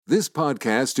This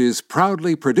podcast is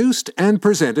proudly produced and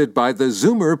presented by the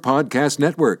Zoomer Podcast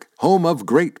Network, home of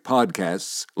great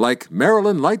podcasts like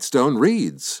Marilyn Lightstone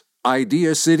Reads,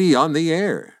 Idea City on the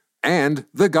Air, and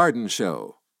The Garden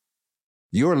Show.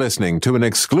 You're listening to an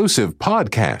exclusive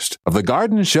podcast of The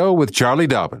Garden Show with Charlie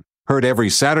Dobbin, heard every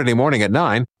Saturday morning at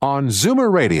 9 on Zoomer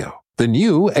Radio, the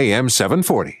new AM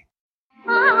 740.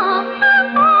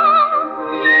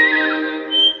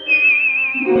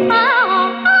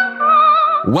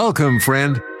 Welcome,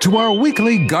 friend, to our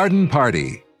weekly garden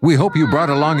party. We hope you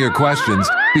brought along your questions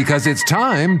because it's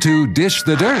time to dish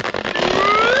the dirt.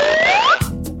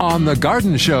 On The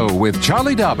Garden Show with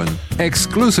Charlie Dobbin,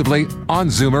 exclusively on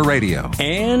Zoomer Radio.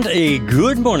 And a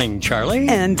good morning, Charlie.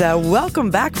 And welcome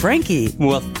back, Frankie.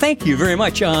 Well, thank you very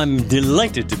much. I'm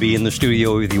delighted to be in the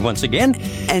studio with you once again.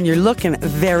 And you're looking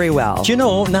very well. You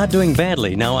know, not doing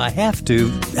badly. Now, I have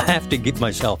to give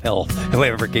myself hell,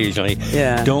 however, occasionally.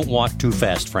 Yeah. Don't walk too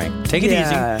fast, Frank. Take it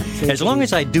easy. As long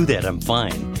as I do that, I'm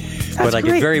fine. But I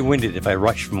get very winded if I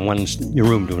rush from one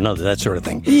room to another, that sort of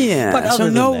thing. Yeah, but so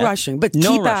no rushing. But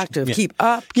keep active, keep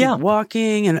up, keep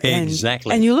walking. And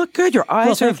exactly. And you look good. Your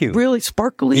eyes are really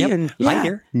sparkly. Yep. And Hi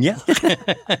there. Yeah.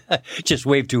 Just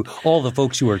wave to all the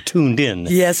folks who are tuned in.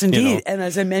 Yes, indeed. You know. And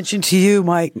as I mentioned to you,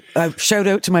 my shout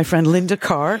out to my friend Linda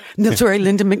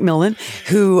Linda McMillan,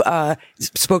 who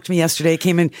spoke to me yesterday,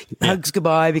 came in, hugs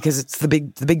goodbye because it's the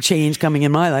big change coming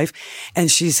in my life. And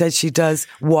she said she does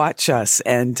watch us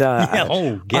and on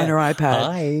her iPad.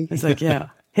 Hi. It's like, yeah.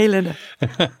 Hey, Linda.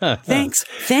 Thanks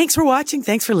for watching.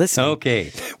 Thanks for listening.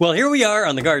 Okay. Well, here we are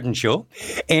on The Garden Show.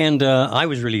 And I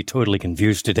was really totally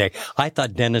confused today. I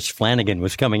thought Dennis Flanagan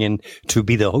was coming in to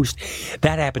be the host.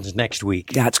 That happens next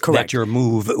week. That's correct. That's your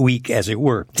move week, as it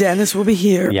were. Dennis will be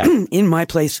here in my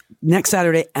place next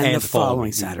Saturday and the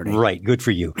following Saturday. Right. Good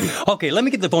for you. Okay. Let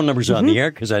me get the phone numbers on the air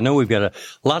because I know we've got a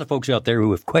lot of folks out there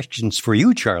who have questions for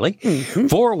you, Charlie.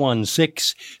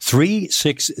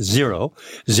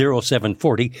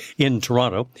 416-360-0740. In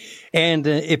Toronto. And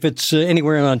if it's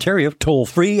anywhere in Ontario, toll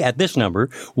free at this number,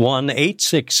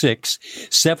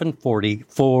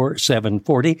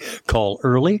 1-866-740-4740. Call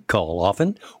early, call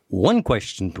often, one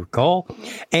question per call.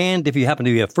 And if you happen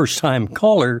to be a first-time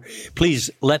caller,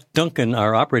 please let Duncan,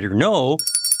 our operator, know.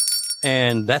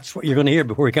 And that's what you're going to hear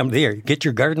before we come to the air. Get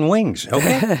your garden wings.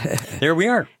 Okay? There we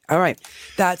are. All right.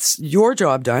 That's your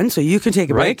job done, so you can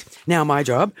take a break. Now my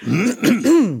job.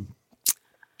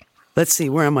 Let's see,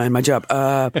 where am I in my job?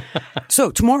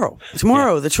 So tomorrow,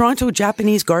 the Toronto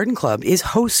Japanese Garden Club is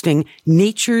hosting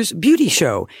Nature's Beauty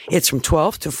Show. It's from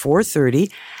 12 to 4:30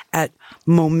 at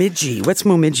Momiji. What's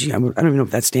Momiji? I don't even know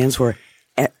what that stands for.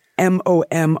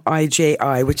 Momiji,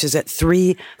 which is at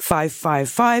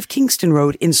 3555 Kingston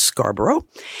Road in Scarborough.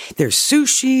 There's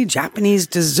sushi, Japanese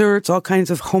desserts, all kinds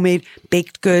of homemade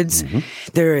baked goods.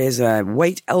 There is a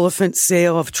white elephant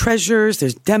sale of treasures.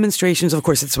 There's demonstrations. Of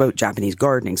course, it's about Japanese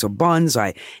gardening. So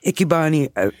bonsai,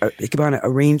 ikebana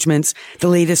arrangements, the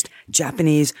latest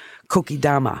Japanese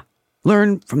kokidama.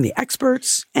 Learn from the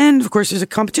experts. And of course, there's a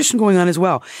competition going on as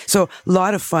well. So a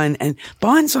lot of fun. And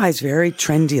bonsai is very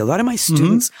trendy. A lot of my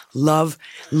students love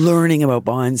learning about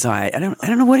bonsai. I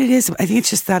don't know what it is. I think it's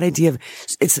just that idea of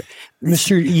it's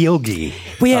Mr. Yogi.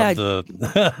 Well,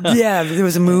 yeah, there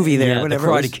was a movie there. Yeah, whatever.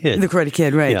 The Karate Kid. The Karate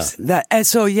Kid, right. Yeah. And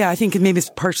so, I think maybe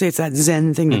it's partially that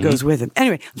Zen thing that goes with it.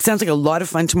 Anyway, it sounds like a lot of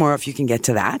fun tomorrow if you can get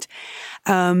to that.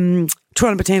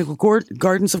 Toronto Botanical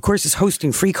Gardens, of course, is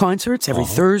hosting free concerts every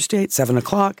Thursday at 7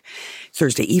 o'clock,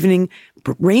 Thursday evening.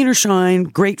 Rain or shine,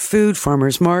 great food,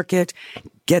 farmers market.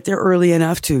 Get there early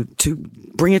enough to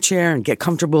bring a chair and get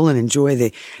comfortable and enjoy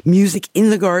the music in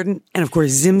the garden. And of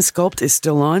course, Zim Sculpt is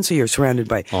still on, so you're surrounded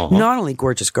by not only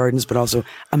gorgeous gardens, but also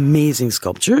amazing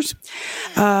sculptures.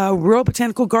 Royal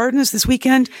Botanical Gardens this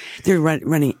weekend, they're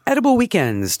running edible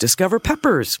weekends. Discover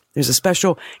peppers. There's a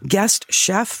special guest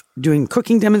chef doing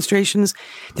cooking demonstrations.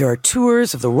 There are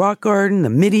tours of the rock garden, the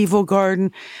medieval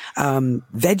garden,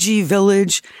 veggie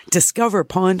village, discover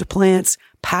pond plants,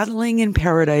 paddling in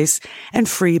paradise, and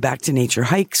free back to nature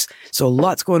hikes. So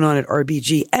lots going on at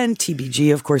RBG and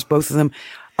TBG, of course, both of them,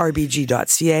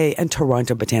 rbg.ca and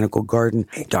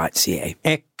torontobotanicalgarden.ca.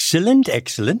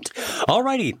 Excellent. All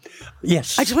righty.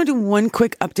 Yes. I just want to do one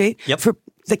quick update for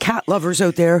the cat lovers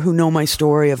out there who know my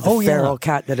story of the feral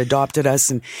cat that adopted us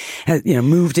and has,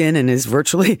 moved in and is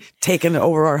virtually taken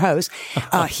over our house.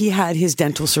 He had his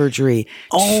dental surgery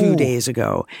 2 days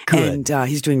ago, and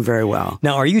he's doing very well.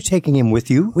 Now, are you taking him with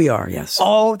you? We are, yes.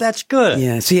 Oh, that's good.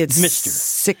 Yes, he had Mr.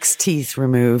 6 teeth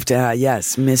removed.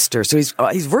 Yes, Mr. So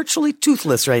he's virtually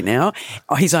toothless right now.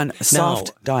 He's on a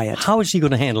soft diet. How is he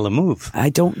going to handle a move? I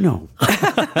don't know.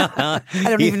 I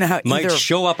don't even know how. Might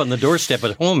show up on the doorstep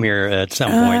at home here at some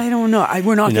point. I don't know.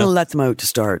 We're not going to let them out to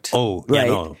start. Oh,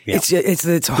 right. Yeah.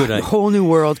 It's a whole new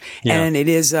world, and it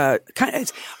is our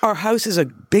house is a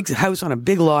big house on a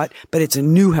big lot, but it's a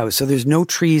new house, so there's no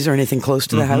trees or anything close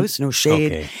to the house, no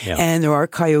shade, and there are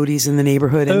coyotes in the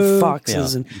neighborhood and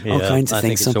foxes and all kinds of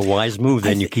things. I think it's a wise move.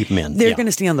 Then you keep them in. They're going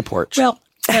to stay on the porch. Well.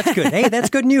 That's good. Hey, that's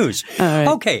good news. Right.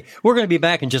 Okay, we're going to be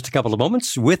back in just a couple of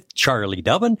moments with Charlie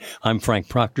Dubbin. I'm Frank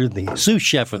Proctor, the sous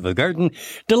chef of the garden.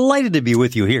 Delighted to be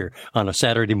with you here on a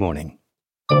Saturday morning.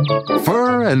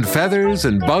 Fur and feathers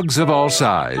and bugs of all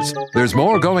size. There's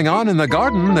more going on in the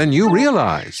garden than you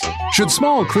realize. Should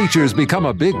small creatures become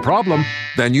a big problem,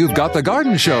 then you've got The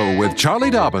Garden Show with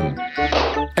Charlie Dobbin.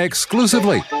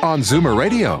 Exclusively on Zoomer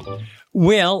Radio.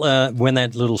 Well, when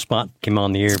that little spot came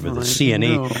on the air with the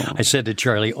CNE, I said to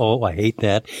Charlie, I hate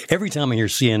that. Every time I hear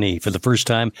CNE for the first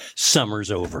time, summer's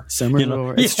over. Summer's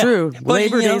over. It's true.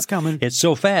 Labor Day's coming. It's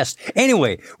so fast.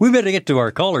 Anyway, we better get to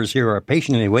our callers here who are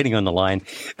patiently waiting on the line.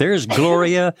 There's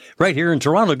Gloria right here in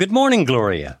Toronto. Good morning,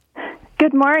 Gloria.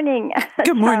 Good morning.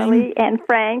 Good morning. Charlie and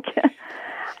Frank.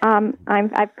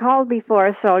 I've called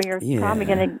before, so you're probably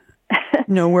going to...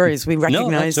 No worries. We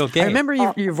recognize. No, that's okay. I remember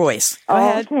your voice. Go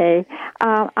ahead. Okay.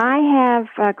 I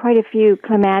have quite a few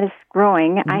clematis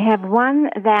growing. I have one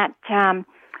that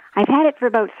I've had it for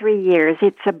about 3 years.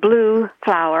 It's a blue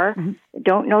flower.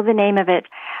 Don't know the name of it,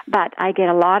 but I get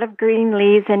a lot of green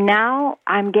leaves, and now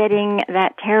I'm getting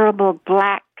that terrible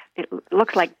black. It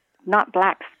looks like not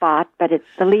black spot, but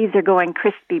the leaves are going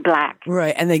crispy black.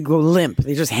 Right, and they go limp.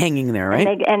 They're just hanging there, right?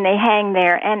 And they hang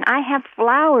there. And I have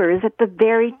flowers at the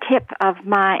very tip of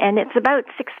and it's about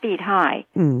 6 feet high.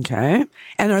 Okay.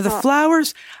 And are the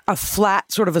flowers a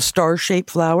flat, sort of a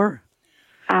star-shaped flower?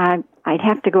 I'd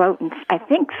have to go out and I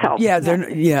think so. Yeah,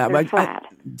 they're flat.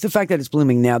 The fact that it's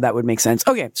blooming now, that would make sense.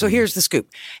 Okay, so here's the scoop.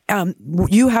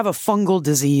 You have a fungal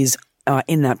disease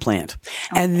in that plant.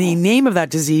 Okay. And the name of that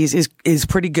disease is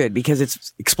pretty good because it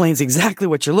explains exactly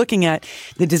what you're looking at.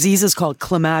 The disease is called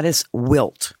clematis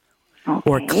wilt. Okay.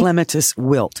 Or clematis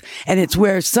wilt. And it's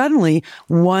where suddenly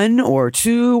 1 or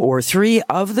 2 or 3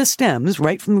 of the stems,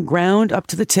 right from the ground up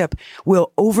to the tip,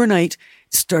 will overnight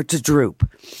start to droop.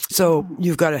 So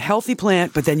you've got a healthy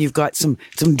plant, but then you've got some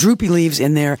droopy leaves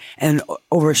in there, and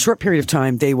over a short period of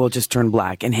time, they will just turn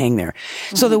black and hang there.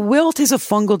 So the wilt is a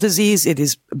fungal disease. It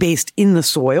is based in the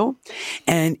soil,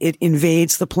 and it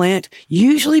invades the plant,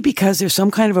 usually because there's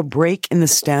some kind of a break in the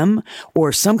stem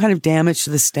or some kind of damage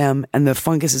to the stem, and the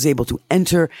fungus is able to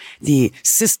enter the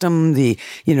system, the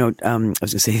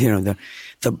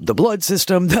blood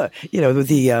system, gets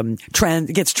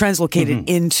translocated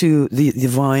into the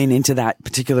vine, into that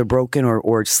particular broken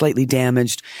or slightly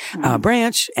damaged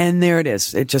branch, and there it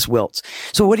is. It just wilts.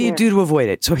 So what do you do to avoid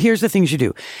it? So here's the things you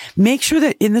do. Make sure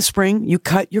that in the spring, you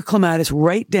cut your clematis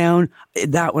right down.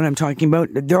 That one I'm talking about,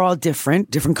 they're all different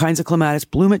kinds of clematis,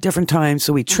 bloom at different times,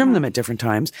 so we trim them at different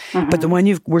times. But the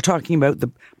one we're talking about,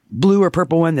 the blue or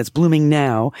purple one that's blooming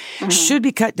now, should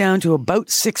be cut down to about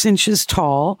 6 inches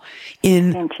tall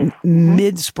in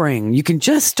mid-spring. You can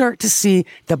just start to see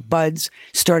the buds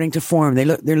starting to form.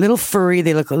 They're a little furry.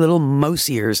 They look a little mouse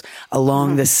ears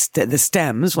along the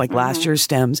stems, like last year's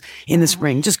stems in the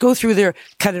spring. Just go through there,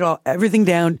 cut it all, everything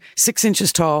down, 6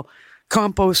 inches tall.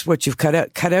 Compost what you've cut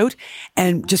out,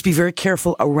 and just be very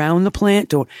careful around the plant.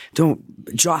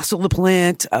 Don't jostle the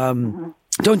plant.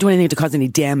 Don't do anything to cause any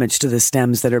damage to the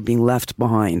stems that are being left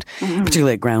behind,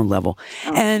 particularly at ground level.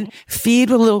 Okay. And feed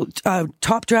with a little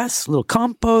top dress, a little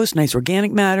compost, nice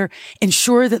organic matter.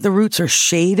 Ensure that the roots are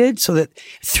shaded so that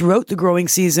throughout the growing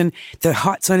season, the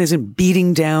hot sun isn't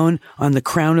beating down on the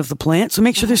crown of the plant. So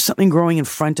make sure there's something growing in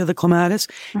front of the clematis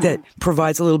that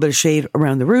provides a little bit of shade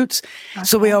around the roots. Okay.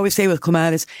 So we always say with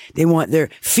clematis, they want their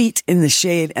feet in the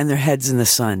shade and their heads in the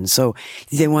sun. So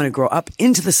they want to grow up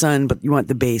into the sun, but you want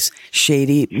the base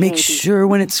shady. Make sure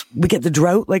when we get the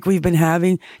drought like we've been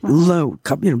having,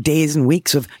 days and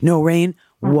weeks of no rain,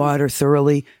 water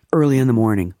thoroughly early in the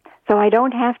morning. So I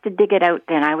don't have to dig it out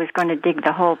then. I was going to dig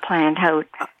the whole plant out.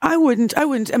 I wouldn't. I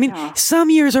mean, some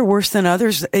years are worse than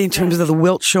others in terms of the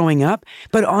wilt showing up.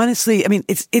 But honestly, I mean,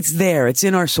 it's there. It's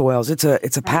in our soils. It's a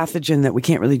pathogen that we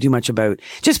can't really do much about.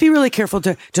 Just be really careful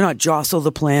to not jostle the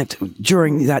plant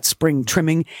during that spring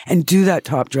trimming, and do that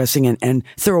top dressing and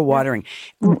thorough watering.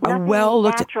 Nothing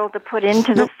natural to put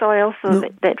into the soil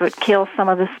that would kill some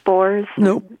of the spores?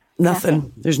 Nope.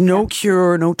 Nothing. There's no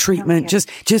cure, no treatment. Just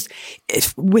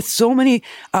with so many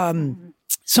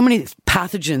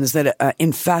pathogens that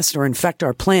infest or infect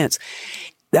our plants.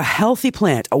 A healthy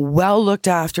plant, a well looked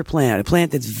after plant, a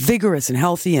plant that's vigorous and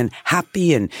healthy and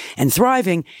happy and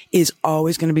thriving is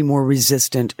always going to be more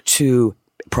resistant to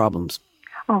problems.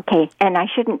 Okay, and I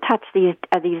shouldn't touch these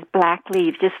black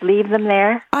leaves. Just leave them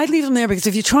there? I'd leave them there because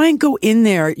if you try and go in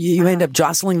there, you end up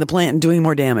jostling the plant and doing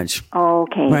more damage.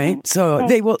 Okay. Right? So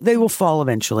they will fall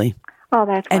eventually. Oh,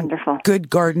 that's wonderful. Good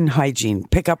garden hygiene.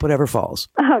 Pick up whatever falls.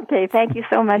 Okay, thank you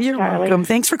so much, You're Charlie. welcome.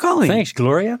 Thanks for calling. Thanks,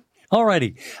 Gloria. All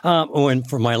righty. And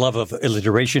for my love of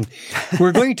alliteration,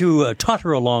 we're going to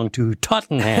totter along to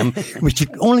Tottenham, which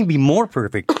would only be more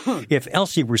perfect if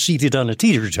Elsie were seated on a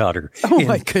teeter-totter.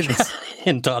 My goodness.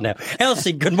 In Tottenham.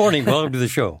 Elsie, good morning. Welcome to the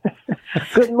show.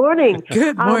 Good morning.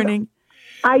 Good morning.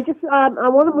 I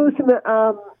want to move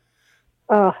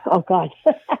some,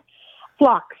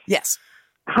 phlox. Yes.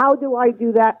 How do I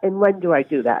do that, and when do I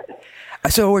do that?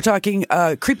 So we're talking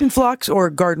creeping phlox or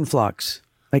garden phlox?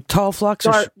 Like tall phlox?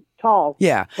 Tall.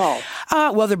 Yeah. Tall.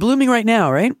 Well, they're blooming right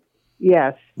now, right?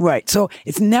 Yes. Right. So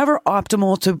it's never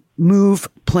optimal to move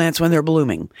plants when they're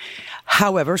blooming.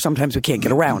 However, sometimes we can't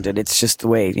get around it. It's just the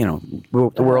way, the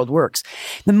world works.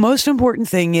 The most important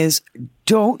thing is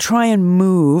don't try and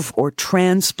move or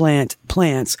transplant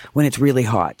plants when it's really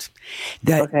hot.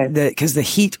 Because the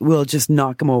heat will just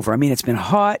knock them over. I mean, it's been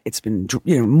hot, it's been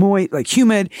moist, like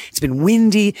humid, it's been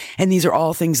windy, and these are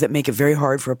all things that make it very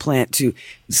hard for a plant to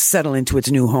settle into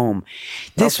its new home.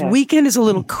 This weekend is a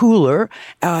little cooler,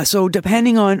 so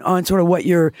depending on sort of what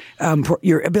your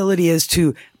ability is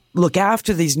to look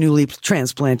after these newly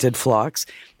transplanted phlox,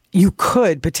 you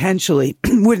could potentially,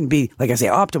 wouldn't be, like I say,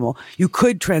 optimal, you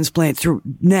could transplant through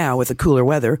now with the cooler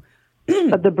weather.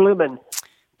 The blooming.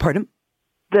 Pardon?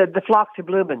 The phlox are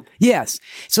blooming. Yes.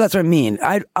 So that's what I mean.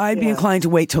 I'd be inclined to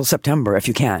wait till September if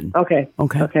you can. Okay.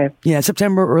 Yeah,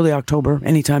 September, early October,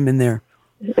 anytime in there.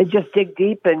 And just dig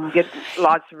deep and get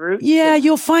lots of roots? Yeah,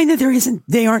 you'll find that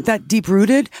they aren't that deep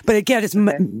rooted, but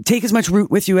again, take as much root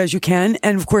with you as you can.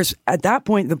 And of course, at that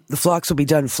point, the phlox will be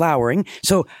done flowering.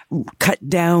 So cut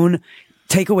down,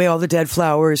 take away all the dead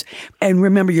flowers. And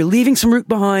remember, you're leaving some root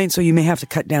behind, so you may have to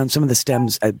cut down some of the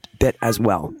stems a bit as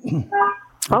well.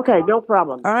 Okay, no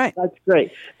problem. All right. That's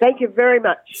great. Thank you very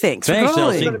much. Thanks,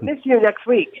 Elsie. I'm going to miss you next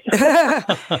week.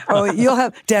 You'll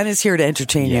have Deanna's here to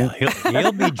entertain you.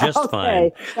 He'll be just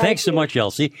fine. Thanks so much,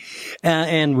 Elsie.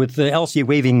 And with Elsie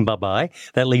waving bye-bye,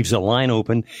 that leaves a line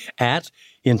open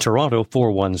in Toronto,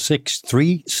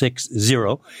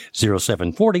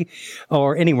 416-360-0740,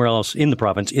 or anywhere else in the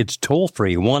province. It's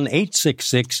toll-free,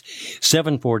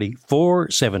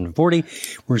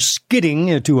 1-866-740-4740. We're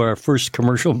skidding to our first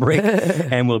commercial break,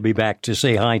 and we'll be back to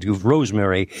say hi to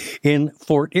Rosemary in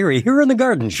Fort Erie, here on The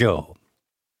Garden Show.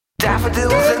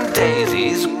 Daffodils and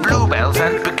daisies, bluebells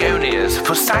and begonias,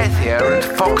 forsythia and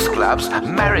foxgloves,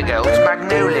 marigolds,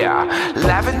 magnolia,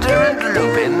 lavender and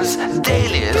lupins,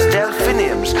 dahlias,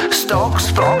 delphiniums,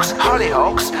 stalks, phlox,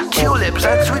 hollyhocks, tulips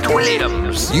and sweet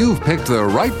williams. You've picked the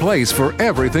right place for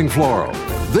everything floral.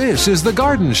 This is The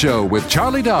Garden Show with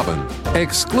Charlie Dobbin,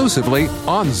 exclusively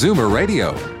on Zoomer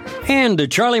Radio.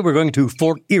 And Charlie, we're going to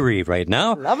Fort Erie right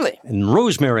now. Lovely. And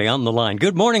Rosemary on the line.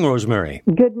 Good morning, Rosemary.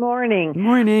 Good morning.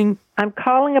 Morning. I'm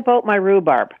calling about my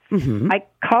rhubarb. Mm-hmm. I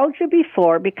called you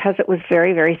before because it was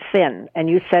very, very thin, and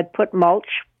you said put mulch.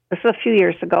 This was a few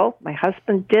years ago. My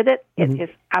husband did it. It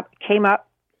came up,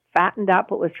 fattened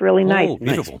up. It was really nice. Oh,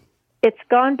 beautiful. It's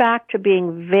gone back to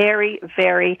being very,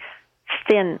 very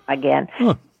thin again.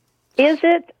 Huh. Is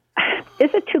it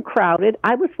too crowded?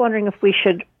 I was wondering if we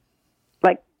should,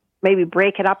 maybe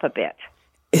break it up a bit.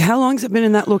 How long has it been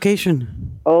in that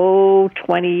location?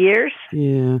 20 years.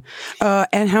 Yeah.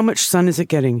 And how much sun is it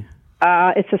getting?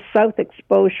 It's a south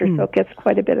exposure, so it gets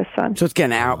quite a bit of sun. So it's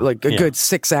getting out a good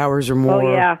 6 hours or more.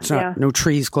 Oh, yeah. No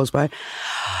trees close by.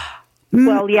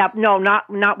 Well, yeah, no,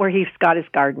 not where he's got his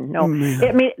garden. No. I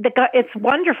mean, it's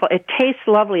wonderful. It tastes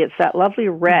lovely. It's that lovely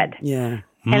red. Yeah.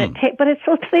 And but it's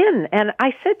so thin. And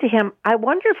I said to him, I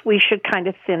wonder if we should kind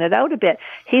of thin it out a bit.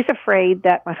 He's afraid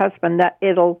that my husband, that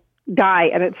it'll die,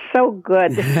 and it's so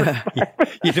good.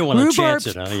 You don't want to chance Rhubarb's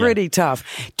it, huh? pretty tough.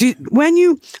 When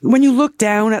you look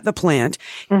down at the plant,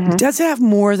 does it have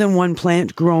more than one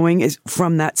plant growing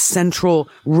from that central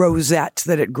rosette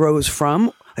that it grows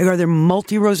from? Like, are there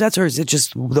multi-rosettes, or is it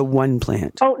just the one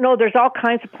plant? Oh, no, there's all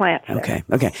kinds of plants there.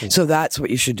 Okay. So that's what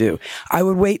you should do. I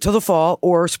would wait till the fall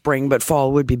or spring, but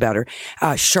fall would be better.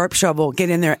 Sharp shovel, get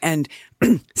in there and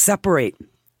separate.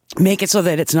 Make it so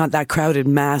that it's not that crowded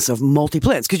mass of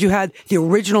multi-plants, because you had the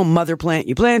original mother plant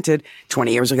you planted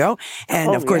 20 years ago.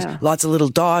 And of course, lots of little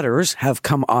daughters have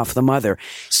come off the mother.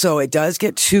 So it does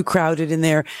get too crowded in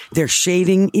there. They're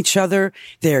shading each other.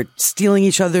 They're stealing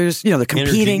each other's, they're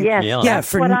competing. Yes,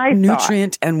 for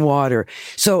nutrient and water.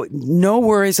 So no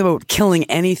worries about killing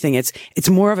anything. It's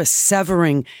more of a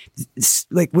severing,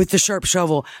 like with the sharp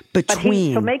shovel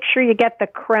between. So make sure you get the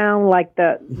crown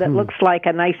that looks like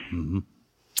a nice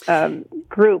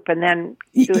group, and then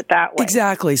do it that way.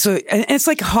 Exactly. So, and it's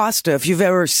like hosta. If you've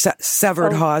ever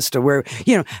severed hosta, where,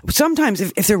 sometimes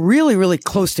if they're really, really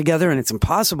close together and it's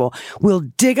impossible, we'll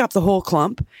dig up the whole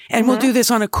clump, and we'll do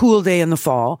this on a cool day in the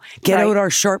fall, get out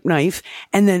our sharp knife,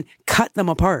 and then cut them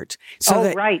apart.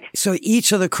 So so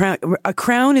each of a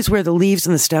crown is where the leaves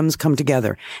and the stems come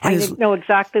together. And I know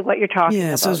exactly what you're talking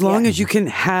about. So as long as you can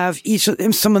have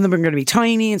some of them are going to be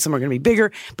tiny and some are going to be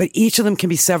bigger, but each of them can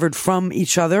be severed from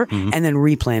each other and then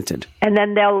replanted. And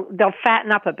then they'll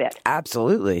fatten up a bit.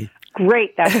 Absolutely.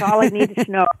 Great. That's all I needed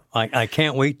to know. I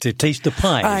can't wait to taste the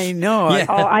pies. I know. Yeah.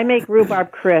 I make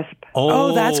rhubarb crisp.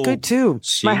 Oh, that's good too.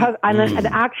 See? My husband, and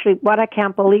actually, what I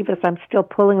can't believe is I'm still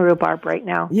pulling rhubarb right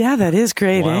now. Yeah, that is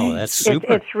great. Wow, eh? that's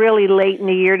super. It's really late in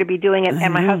the year to be doing it,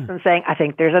 and my husband's saying, "I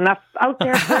think there's enough out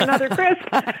there for another crisp."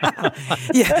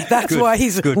 Yeah, that's why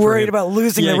he's worried about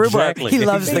losing the rhubarb. Exactly. He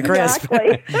loves the crisp.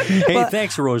 Hey,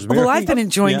 thanks, Rosemary. Well, I've been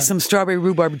enjoying some strawberry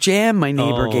rhubarb jam my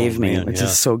neighbor gave me, which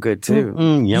is so good too.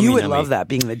 Yummy, you would love that,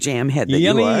 being the jam head that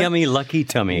yummy, you are. Yummy, lucky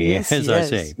tummy, as I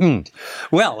say.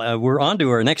 Well, we're on to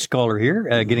our next caller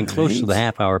here, getting close to the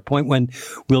half-hour point when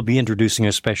we'll be introducing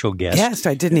a special guest. Yes,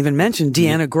 I didn't even mention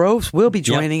Deanna Groves will be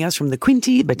joining us from the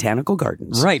Quinte Botanical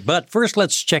Gardens. Right, but first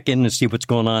let's check in and see what's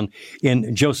going on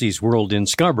in Josie's world in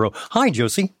Scarborough. Hi,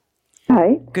 Josie.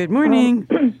 Hi. Good morning.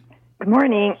 Good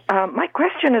morning. My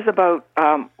question is about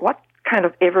what kind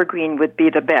of evergreen would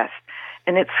be the best.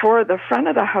 And it's for the front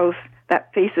of the house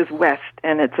that faces west,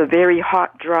 and it's a very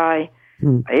hot, dry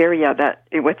area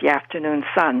with the afternoon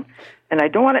sun. And I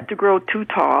don't want it to grow too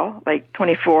tall, like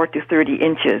 24 to 30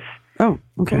 inches. Oh,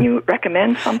 okay. Can you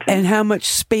recommend something? And how much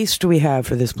space do we have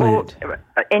for this plant?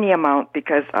 Any amount,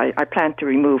 because I plan to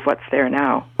remove what's there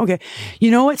now. Okay.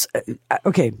 You know what's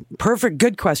okay, perfect,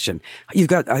 good question. You've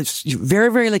got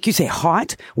very, very, like you say,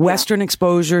 hot western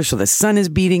exposure, so the sun is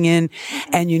beating in,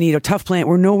 and you need a tough plant.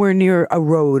 We're nowhere near a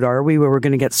road, are we, where we're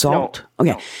going to get salt?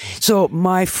 No. Okay. So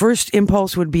my first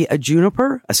impulse would be a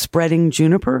juniper, a spreading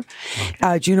juniper.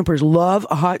 Junipers love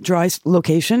a hot, dry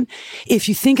location. If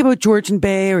you think about Georgian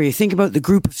Bay, or you think about the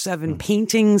Group of Seven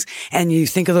paintings, and you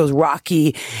think of those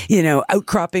rocky,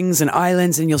 outcroppings and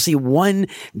islands, and you'll see one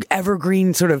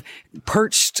evergreen sort of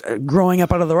perched, growing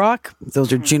up out of the rock.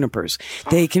 Those are junipers.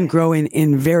 They can grow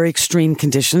in very extreme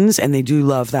conditions, and they do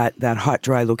love that hot,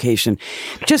 dry location.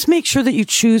 Just make sure that you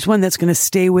choose one that's going to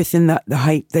stay within the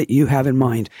height that you have in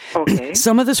mind. Okay.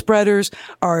 Some of the spreaders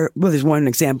are, there's one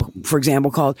example, for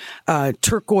example, called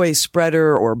turquoise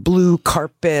spreader or blue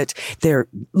carpet. They're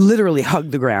literally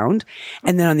hug the ground.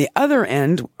 And then on the other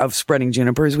end of spreading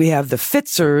junipers, we have the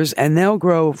Fitzers, and they'll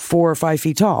grow 4 or 5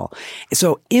 feet tall.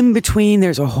 So in between,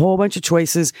 there's a whole bunch of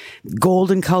choices: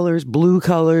 golden colors, blue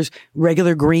colors,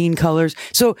 regular green colors.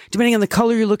 So depending on the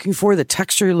color you're looking for, the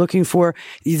texture you're looking for,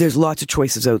 there's lots of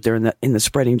choices out there in the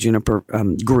spreading juniper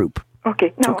group.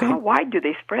 Okay. Now, how wide do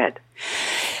they spread?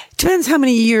 Depends how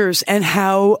many years and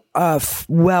how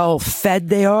well fed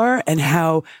they are, and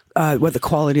how what the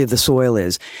quality of the soil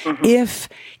is. Mm-hmm. If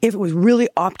it was really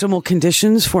optimal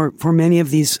conditions for many of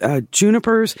these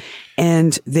junipers,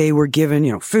 and they were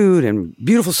given food and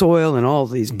beautiful soil and all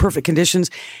these perfect conditions,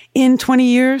 in 20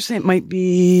 years it might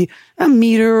be a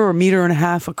meter or meter and a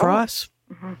half across.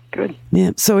 Mm-hmm. Good.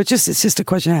 Yeah. So it's just a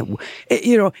question of,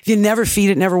 if you never feed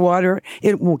it, never water,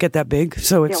 it won't get that big.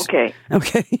 So it's okay.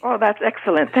 Okay. Oh, that's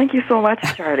excellent. Thank you so much,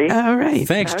 Charlie. All right.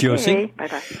 Thanks, Josie.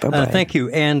 Bye-bye. Bye-bye. Thank you.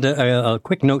 And a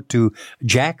quick note to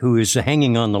Jack, who is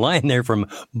hanging on the line there from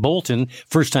Bolton,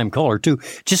 first-time caller, too.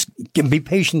 Just be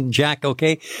patient, Jack,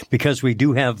 okay? Because we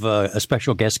do have a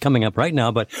special guest coming up right now.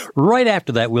 But right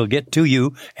after that, we'll get to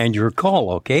you and your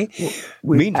call, okay?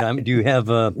 Meantime, do you have...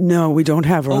 No, we don't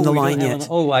have her on the line yet.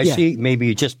 I see. Maybe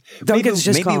we just we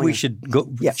calling should go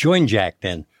Yeah. join Jack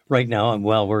then. right now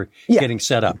while we're getting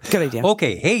set up. Good idea.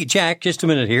 Okay. Hey, Jack, just a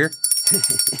minute here.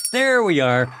 There we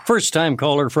are. First-time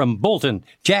caller from Bolton.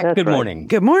 Jack, good morning.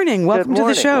 Good morning. Welcome to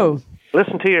the show.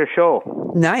 Listen to your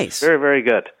show. Nice. Very, very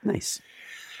good. Nice.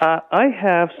 I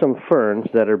have some ferns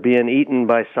that are being eaten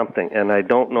by something, and I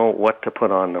don't know what to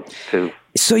put on them to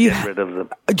get rid of them.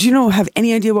 Do you have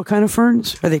any idea what kind of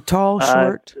ferns? Are they tall,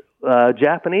 short?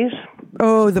 Japanese.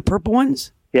 Oh, the purple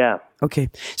ones? Yeah. Okay.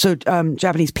 So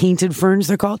Japanese painted ferns,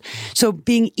 they're called. So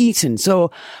being eaten.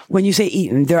 So when you say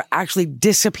eaten, they're actually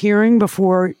disappearing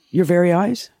before your very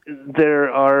eyes?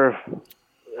 There are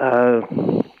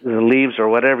the leaves or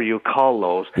whatever you call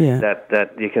those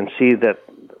that you can see that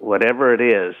whatever it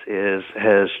is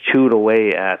has chewed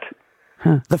away at.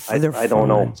 I don't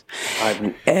know.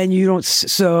 And you don't.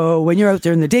 So when you're out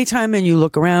there in the daytime and you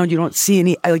look around, you don't see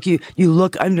any. Like you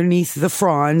look underneath the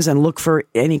fronds and look for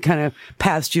any kind of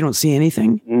pest. You don't see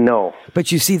anything. No.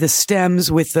 But you see the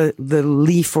stems with the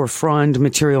leaf or frond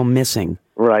material missing.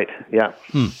 Right. Yeah.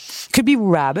 Could be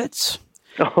rabbits.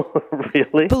 Oh,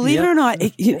 really? Believe it or not,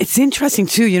 it's interesting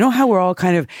too. You know how we're all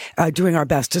kind of doing our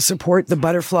best to support the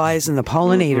butterflies and the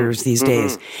pollinators these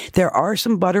days. There are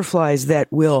some butterflies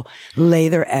that will lay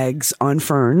their eggs on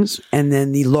ferns, and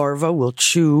then the larva will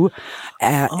chew,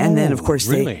 and then of course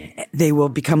they will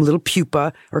become little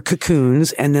pupa or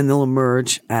cocoons, and then they'll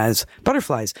emerge as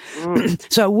butterflies.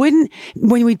 So I wouldn't,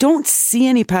 when we don't see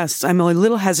any pests, I'm a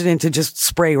little hesitant to just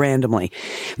spray randomly.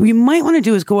 What you might want to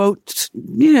do is go out,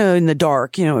 in the dark,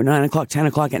 9 o'clock, 10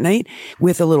 o'clock at night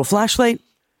with a little flashlight.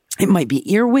 It might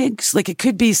be earwigs. Like it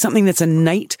could be something that's a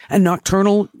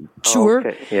nocturnal chewer.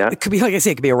 Okay, yeah. It could be, like I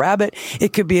say, it could be a rabbit.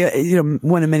 It could be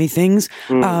one of many things.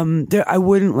 I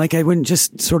wouldn't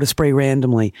just sort of spray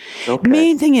randomly. Okay.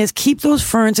 Main thing is keep those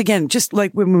ferns, again, just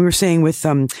like when we were saying with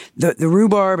the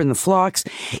rhubarb and the phlox,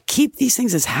 keep these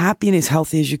things as happy and as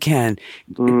healthy as you can.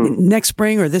 Next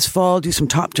spring or this fall, do some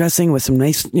top dressing with some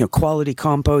nice, quality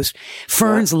compost.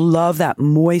 Ferns love that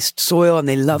moist soil and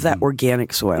they love that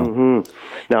organic soil.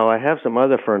 Now, I have some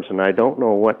other ferns, and I don't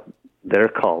know what they're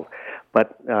called,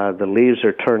 but the leaves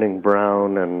are turning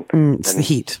brown. It's the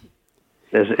heat.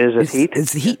 Is it heat?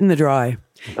 It's the heat and the dry.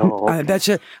 Oh, okay. I bet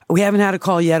you, we haven't had a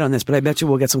call yet on this, but I bet you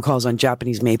we'll get some calls on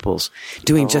Japanese maples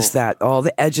doing just that. All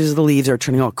the edges of the leaves are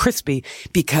turning all crispy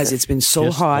because it's been so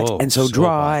hot and so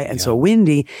dry and so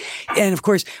windy. And of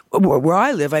course, where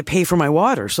I live, I pay for my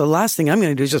water. So the last thing I'm going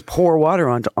to do is just pour water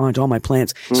onto all my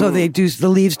plants. So the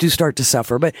leaves do start to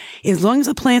suffer. But as long as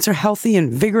the plants are healthy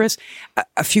and vigorous,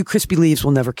 a few crispy leaves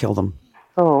will never kill them.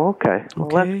 Oh, okay. Well,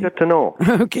 that's good to know.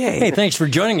 Okay. Hey, thanks for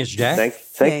joining us, Jack.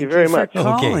 Thank you very much.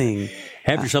 Calling. Okay.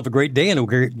 Have yourself a great day and a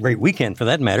great weekend for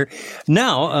that matter.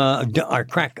 Now, our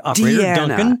crack operator, Deanna.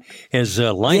 Duncan, has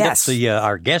lined up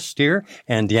our guest here,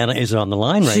 and Deanna is on the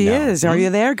line right now. She is. Are you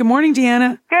there? Good morning,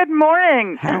 Deanna. Good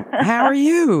morning. How are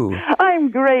you? I'm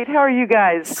great. How are you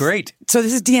guys? Great. So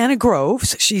this is Deanna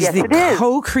Groves. She's the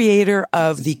co-creator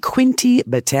of the Quinte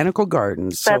Botanical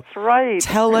Gardens. So that's right.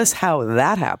 Tell us how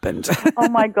that happened. Oh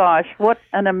my gosh, what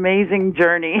an amazing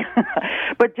journey.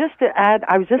 But just to add,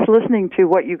 I was just listening to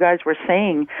what you guys were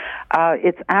saying.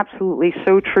 It's absolutely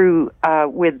so true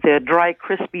with the dry,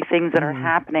 crispy things that are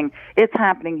happening. It's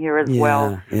happening here as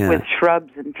well with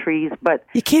shrubs and trees. But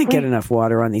you can't get enough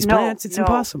water on these plants. It's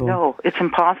impossible. No, it's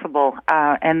impossible.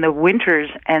 And the winters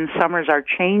and summers are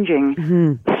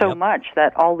changing so much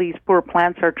that all these poor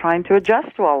plants are trying to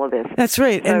adjust to all of this. That's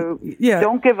right. So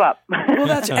don't give up. Well,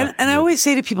 and I always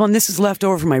say to people, and this is left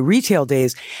over from my retail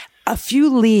days, a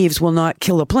few leaves will not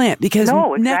kill a plant because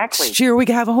next year we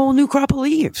have a whole new crop of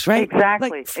leaves, right?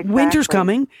 Exactly. Winter's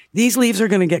coming. These leaves are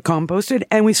going to get composted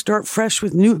and we start fresh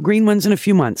with new green ones in a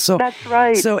few months. So that's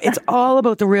right. So it's all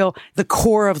about the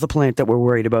core of the plant that we're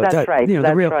worried about. That's right.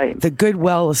 The good,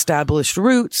 well-established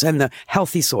roots and the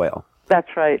healthy soil.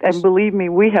 That's right. And believe me,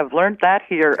 we have learned that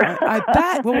here. I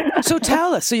bet. Well, so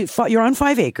tell us. So you're on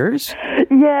 5 acres.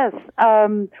 Yes.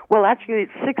 Well, actually,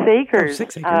 it's 6 acres,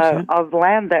 6 acres of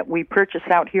land that we purchased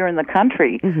out here in the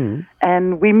country.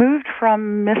 And we moved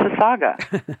from Mississauga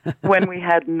when we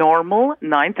had normal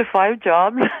 9-to-5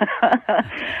 jobs.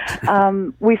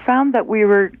 We found that we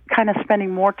were kind of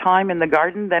spending more time in the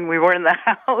garden than we were in the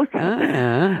house.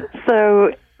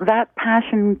 So that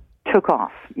passion took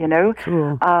off,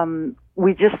 Cool.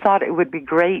 We just thought it would be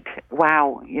great,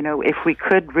 if we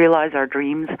could realize our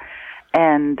dreams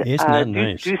and do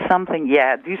something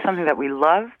that we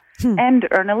love and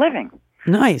earn a living.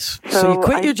 Nice. So you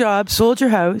quit your job, sold your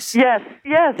house. Yes.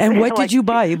 And what did you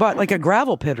buy? You bought like a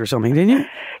gravel pit or something, didn't you?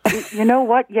 You know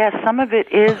what? Yes, some of it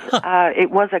is,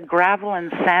 it was a gravel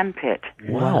and sand pit.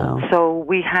 Wow. So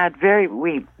we had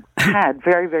had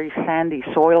very, very sandy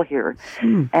soil here.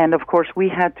 And, of course, we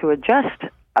had to adjust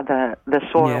the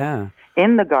soil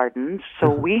in the gardens. So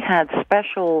we had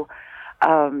special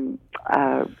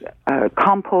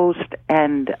compost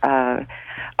and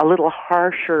a little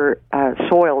harsher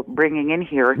soil bringing in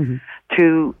here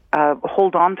to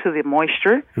hold on to the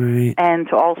moisture and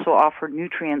to also offer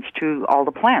nutrients to all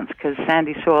the plants, because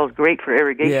sandy soil is great for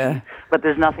irrigation, but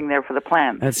there's nothing there for the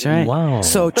plants. That's right. Wow.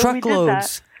 So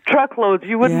truckloads. Truckloads,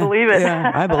 you wouldn't believe it.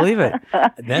 Yeah, I believe it.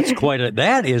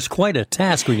 That is quite a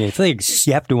task when you think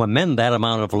you have to amend that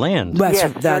amount of land. That's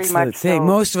the thing. So.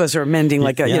 Most of us are amending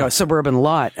like a suburban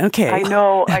lot. Okay. I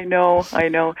know.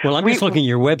 Well, I'm just looking at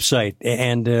your website,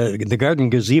 and the garden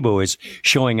gazebo is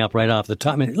showing up right off the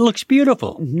top. And it looks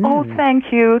beautiful. Oh, thank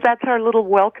you. That's our little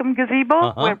welcome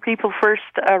gazebo where people first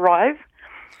arrive.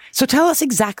 So tell us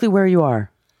exactly where you are.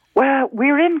 Well,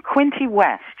 we're in Quinte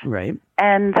West. Right.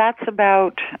 And that's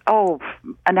about,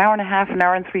 an hour and a half, an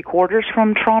hour and 3/4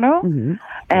 from Toronto,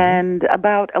 and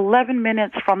about 11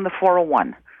 minutes from the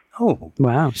 401. Oh,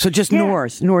 wow. So just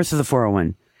north of the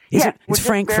 401. It's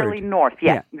Frankfurt. Barely north.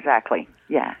 Yeah, exactly.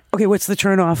 Yeah. Okay, what's the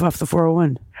turnoff off the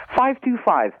 401?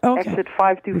 525. Okay. Exit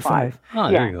 525.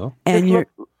 Oh, there you go. And you're...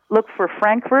 Look for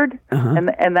Frankfurt,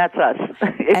 and that's us.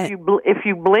 If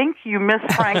you blink, you miss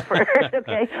Frankfurt.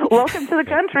 Okay, welcome to the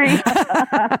country.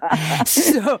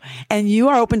 So, and you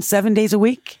are open 7 days a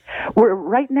week? We're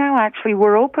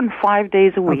open 5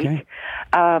 days a week. Okay.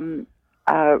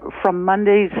 From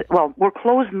Mondays. Well, we're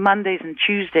closed Mondays and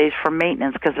Tuesdays for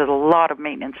maintenance because there's a lot of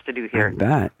maintenance to do here. I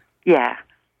bet. Yeah.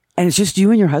 And it's just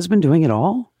you and your husband doing it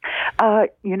all?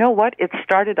 You know what? It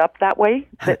started up that way.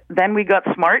 Then we got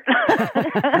smart.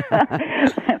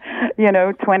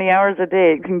 20 hours a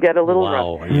day can get a little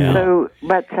rough. Yeah. So,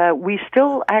 but we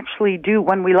still actually do.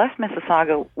 When we left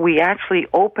Mississauga, we actually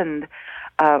opened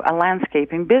a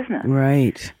landscaping business.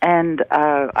 Right. And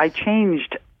I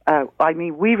changed.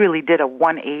 We really did a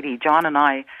 180. John and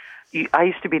I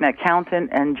used to be an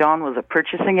accountant, and John was a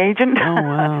purchasing agent. Oh,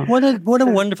 wow. What a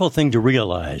wonderful thing to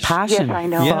realize. Passion. Yes, I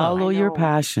know. Follow your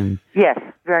passion. Yes,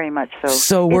 very much so.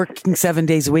 So working 7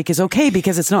 days a week is okay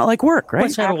because it's not like work, right?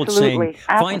 What's that old saying?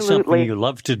 Find something you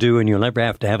love to do and you'll never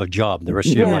have to have a job the rest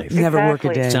of your life. Never work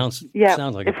a day. Sounds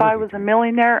like if I was a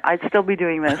millionaire, I'd still be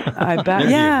doing this. I bet.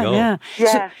 Yeah.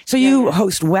 So you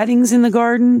host weddings in the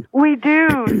garden? We do.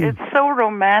 It's so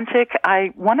romantic.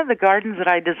 One of the gardens that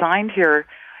I designed here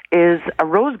is a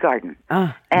rose garden.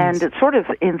 And it's sort of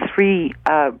in three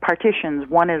partitions.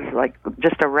 One is like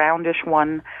just a roundish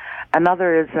one.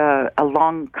 Another is a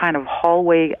long kind of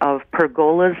hallway of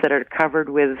pergolas that are covered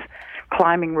with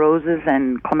climbing roses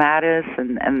and clematis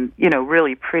and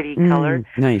really pretty color.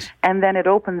 Nice. And then it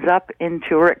opens up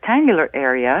into a rectangular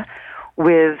area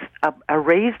with a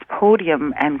raised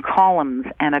podium and columns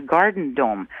and a garden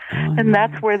dome. And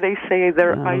that's where they say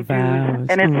their I do's.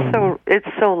 And it's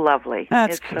so lovely.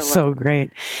 That's so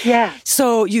great. Yeah.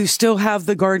 So you still have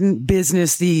the garden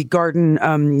business, the garden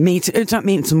maintenance. It's not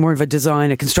maintenance, more of a design,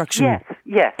 a construction.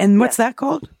 Yes. And what's that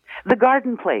called? The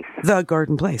Garden Place. The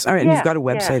Garden Place. All right, and you've got a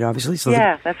website, obviously. So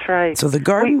that's right. So the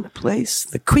Garden Place,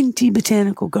 the Quinte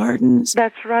Botanical Gardens.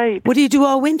 That's right. What do you do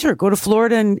all winter? Go to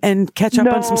Florida and catch up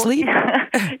on some sleep?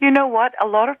 You know what? A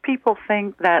lot of people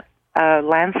think that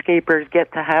landscapers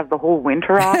get to have the whole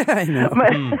winter off. I know.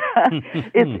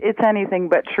 It's anything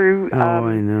but true.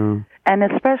 I know. And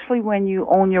especially when you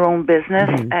own your own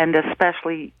business, and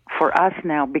especially for us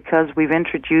now, because we've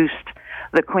introduced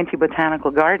the Quinte Botanical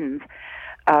Gardens,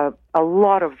 a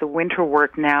lot of the winter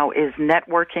work now is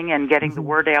networking and getting the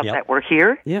word out that we're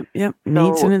here. Yep.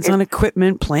 Maintenance on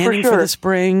equipment, planning for the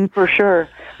spring. For sure.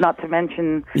 Not to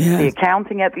mention the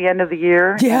accounting at the end of the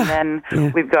year. Yeah. And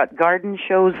then we've got garden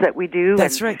shows that we do.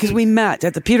 That's right, because we met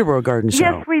at the Peterborough Garden Show.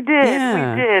 Yes, we did.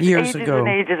 Yeah. We did. Years ago. And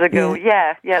ages ago.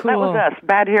 Yeah. Cool. That was us.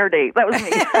 Bad hair day. That was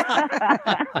me.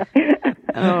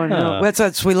 Oh, no. That's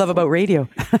what we love about radio.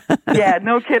 Yeah,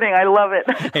 no kidding. I love it.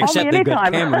 Except they've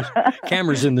got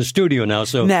cameras in the studio now.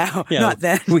 So not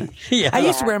then. I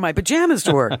used to wear my pajamas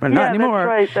to work, but not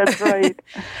anymore. That's right.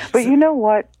 But you know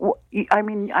what? I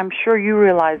mean, I'm sure you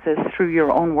realize this through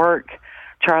your own work,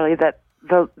 Charlie, that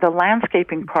the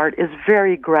landscaping part is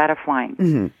very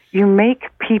gratifying. You make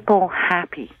people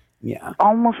happy. Yeah.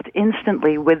 Almost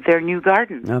instantly with their new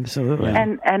garden. Absolutely.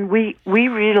 And we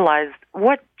realized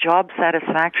what job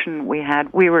satisfaction we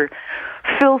had. We were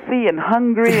filthy and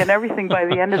hungry and everything by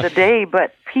the end of the day,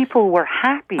 but people were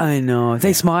happy. I know.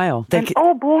 They smile.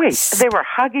 Oh boy, they were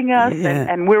hugging us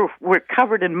and we're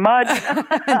covered in mud.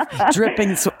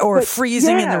 Dripping or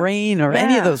freezing in the rain or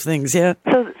any of those things, So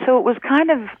it was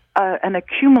kind of an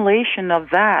accumulation of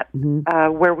that,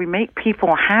 where we make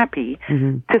people happy,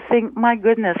 to think, my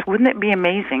goodness, wouldn't it be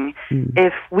amazing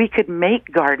if we could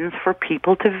make gardens for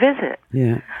people to visit?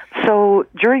 Yeah. So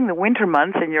during the winter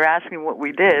months, and you're asking what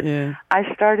we did,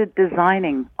 I started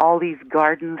designing all these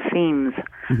garden themes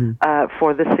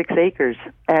for the 6 acres,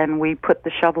 and we put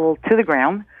the shovel to the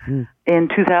ground in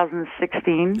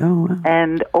 2016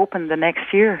 and opened the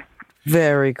next year.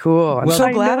 Very cool. I'm so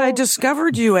glad I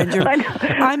discovered you, and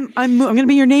I'm going to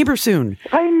be your neighbor soon.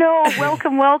 I know.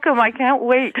 Welcome, welcome. I can't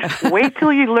wait. Wait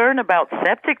till you learn about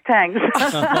septic tanks.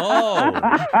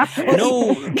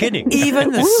 No kidding.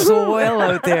 Even the soil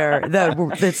out there,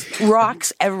 there's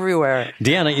rocks everywhere.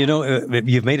 Deanna,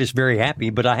 you've made us very happy,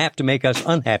 but I have to make us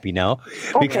unhappy now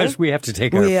because we have to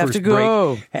take our first break.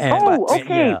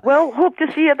 Okay. Well, hope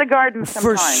to see you at the garden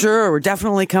sometime. For sure. We're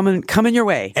definitely coming your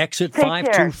way. Exit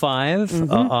 525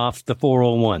 off the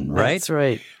 401, right? That's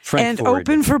right. Frankfurt. And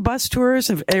open for bus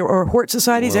tours or hort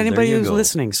societies, anybody who's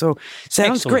listening. So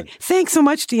sounds great. Thanks so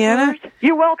much, Deanna.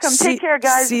 You're welcome. Take care,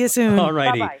 guys. See you soon. All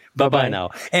righty. Bye-bye now.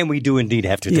 And we do indeed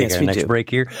have to take our next break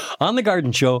here on The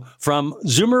Garden Show from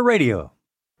Zoomer Radio.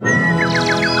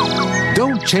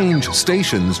 Don't change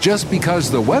stations just because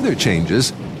the weather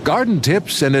changes. Garden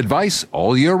tips and advice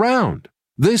all year round.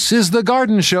 This is The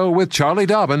Garden Show with Charlie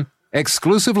Dobbin,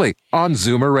 exclusively on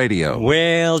Zoomer Radio.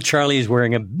 Well, Charlie's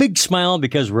wearing a big smile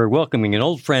because we're welcoming an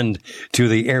old friend to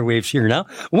the airwaves here now.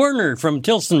 Werner from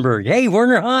Tilsonburg. Hey,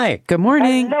 Werner, hi. Good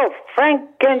morning. Hello, Frank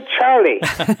and Charlie.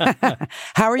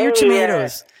 How are your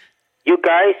tomatoes? You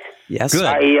guys? Yes. Good.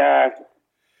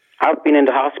 I've been in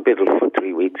the hospital for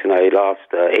 3 weeks, and I lost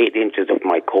 8 inches of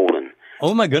my colon.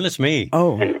 Oh, my goodness me.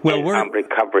 Oh. And I'm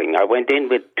recovering. I went in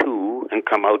with 2 and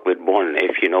come out with 1,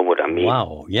 if you know what I mean.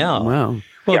 Wow, yeah. Wow.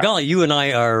 Well, golly, you and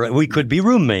I we could be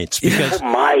roommates because... Oh,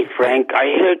 my, Frank, I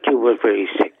heard you were very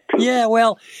sick, too. Yeah,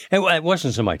 well, it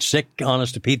wasn't so much sick,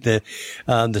 honest to Pete. The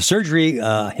surgery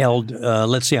held,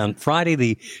 let's see, on Friday,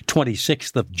 the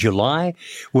 26th of July,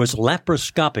 was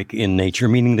laparoscopic in nature,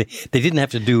 meaning that they didn't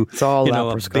have to do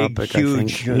a big,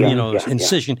 huge,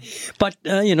 incision. But,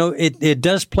 it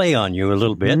does play on you a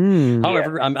little bit.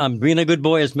 However, I'm being a good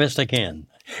boy as best I can.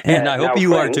 And I hope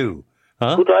you are, too.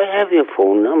 Huh? Could I have your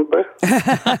phone number?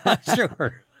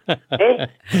 Sure. Hey?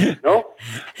 No?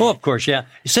 Oh, of course, yeah.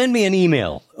 Send me an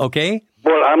email, okay?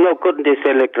 Well, I'm not good at this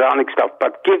electronic stuff,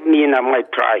 but give me and I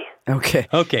might try. Okay.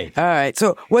 Okay. All right.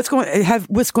 So what's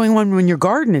going on in your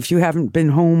garden if you haven't been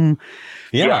home?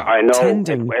 Yeah, I know.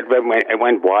 Tending. I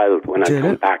went wild when I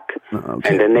came back. Okay.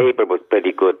 And the neighbor was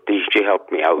pretty good. She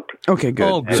helped me out. Okay, good.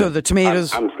 Oh, good. So the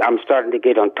tomatoes... I'm starting to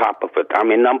get on top of it.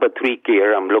 I'm in number 3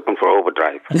 gear. I'm looking for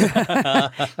overdrive.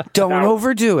 Don't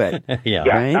overdo it. Yeah.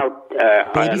 Right? Now,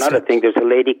 another thing, there's a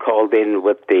lady called in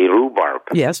with the rhubarb.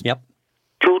 Yes. Yep.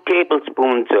 2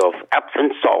 tablespoons of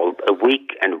Epsom salt a week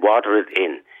and water it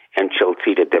in, and she'll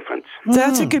see the difference.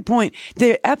 That's a good point.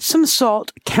 The Epsom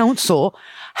Salt Council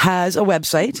has a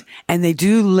website, and they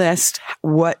do list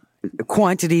what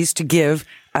quantities to give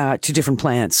to different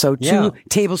plants. So 2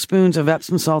 tablespoons of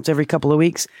Epsom salt every couple of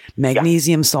weeks,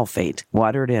 magnesium sulfate,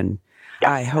 water it in.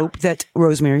 I hope that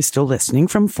Rosemary's still listening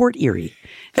from Fort Erie.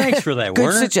 Thanks for that, Good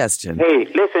Werner. suggestion. Hey,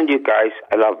 listen, you guys,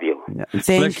 I love you.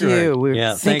 Thank you.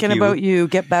 We're thinking about you.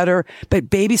 Get better, but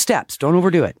baby steps. Don't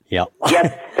overdo it. Yeah.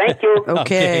 Yes, thank you.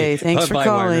 Okay, thanks for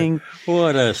calling. Werner.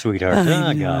 What a sweetheart.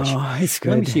 Oh, gosh. It's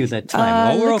good. Let me see that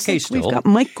time. We're okay still. We've got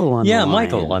Michael on the line. Yeah,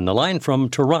 Michael on the line from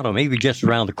Toronto, maybe just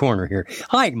around the corner here.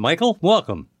 Hi, Michael.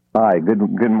 Welcome. Hi, good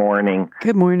morning.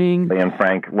 Good morning. And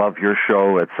Frank, love your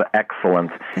show. It's excellent.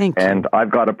 Thank you. And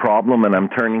I've got a problem, and I'm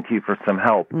turning to you for some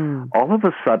help. All of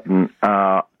a sudden,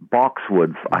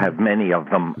 boxwoods, I have many of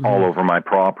them all over my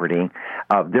property,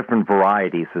 of different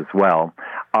varieties as well,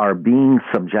 are being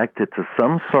subjected to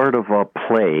some sort of a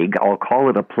plague. I'll call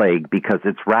it a plague because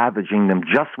it's ravaging them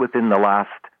just within the last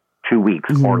 2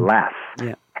 weeks or less.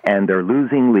 Yeah. And they're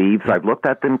losing leaves. I've looked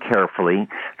at them carefully.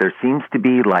 There seems to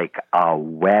be like a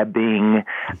webbing,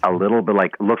 a little bit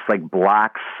like, looks like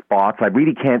black spots. I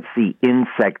really can't see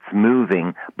insects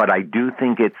moving, but I do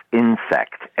think it's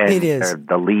insect. And it is.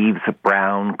 The leaves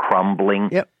brown, crumbling,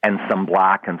 and some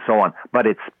black and so on. But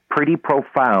it's pretty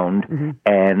profound,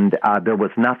 and there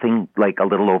was nothing like a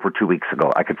little over 2 weeks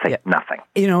ago. I could say nothing.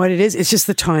 You know what it is? It's just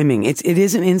the timing. It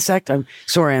is an insect. I'm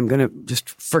sorry, I'm going to just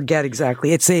forget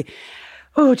exactly. It's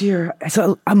oh dear, it's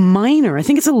a miner. I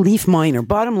think it's a leaf miner.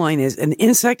 Bottom line is an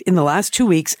insect in the last 2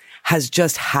 weeks has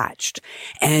just hatched.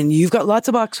 And you've got lots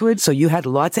of boxwood, so you had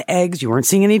lots of eggs. You weren't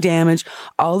seeing any damage.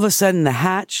 All of a sudden, the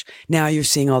hatch, now you're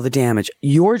seeing all the damage.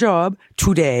 Your job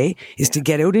today is to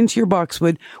get out into your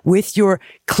boxwood with your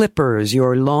clippers,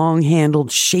 your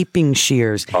long-handled shaping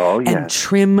shears, and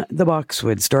trim the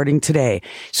boxwood starting today.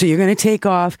 So you're going to take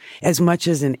off as much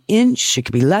as an inch. It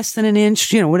could be less than an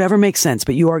inch, whatever makes sense.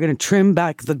 But you are going to trim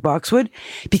back the boxwood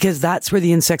because that's where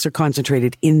the insects are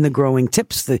concentrated in the growing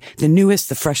tips, the newest,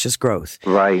 the freshest growth.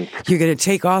 Right. You're going to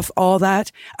take off all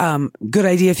that. Good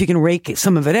idea if you can rake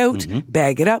some of it out,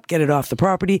 bag it up, get it off the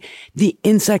property. The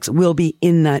insects will be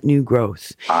in that new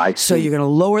growth. So you're going to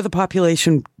lower the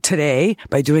population today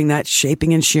by doing that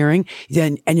shaping and shearing,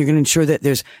 and you're going to ensure that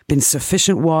there's been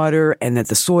sufficient water and that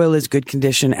the soil is good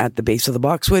condition at the base of the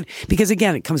boxwood. Because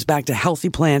again, it comes back to healthy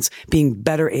plants being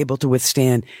better able to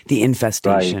withstand the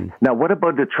infestation. Right. Now, what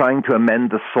about trying to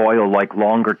amend the soil like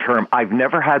longer term? I've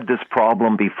never had this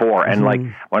problem before. And like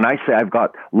when I say I've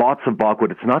got lots of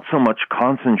boxwood, it's not so much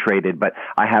concentrated, but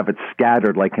I have it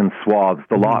scattered like in swaths.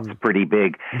 The lot's pretty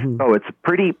big. So it's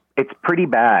pretty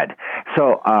bad.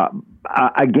 So,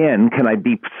 again, can I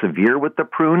be severe with the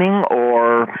pruning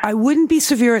or? I wouldn't be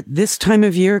severe at this time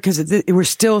of year because we're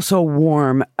still so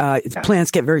warm.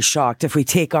 Plants get very shocked if we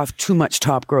take off too much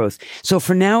top growth. So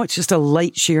for now, it's just a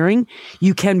light shearing.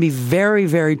 You can be very,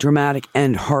 very dramatic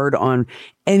and hard on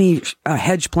any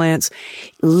hedge plants.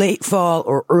 Late fall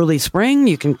or early spring,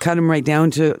 you can cut them right down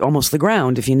to almost the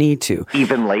ground if you need to.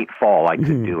 Even late fall, I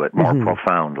could do it more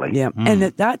profoundly. Yeah, and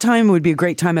at that time would be a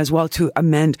great time as well to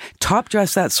amend, top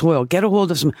dress that soil, get a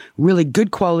hold of some really good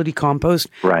quality compost.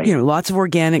 Right. Lots of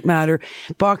organic matter,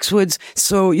 boxwoods.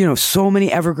 So so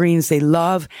many evergreens they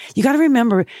love. You got to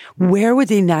remember, where would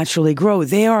they naturally grow?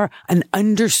 They are an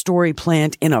understory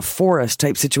plant in a forest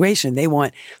type situation. They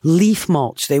want leaf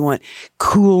mulch. They want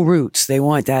cool roots. They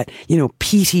want that,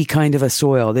 peaty kind of a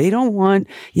soil. They don't want,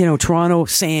 Toronto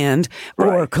sand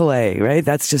or clay, right?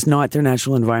 That's just not their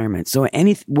natural environment. So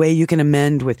any way you can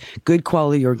amend with good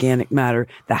quality organic matter,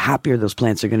 the happier those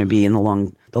plants are going to be in the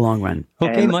long run.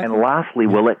 Okay, Mike. And lastly,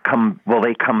 will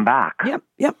they come back?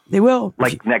 Yep, they will.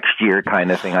 Like next year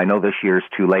kind of thing. I know this year's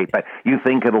too late, but you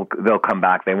think they'll come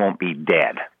back. They won't be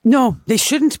dead. No, they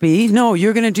shouldn't be. No,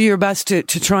 you're going to do your best to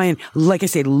try and, like I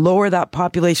say, lower that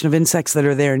population of insects that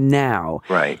are there now.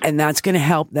 Right. And that's going to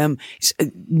help them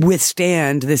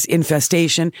withstand this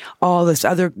infestation. All this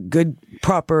other good,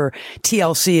 proper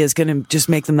TLC is going to just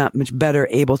make them that much better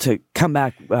able to come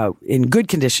back in good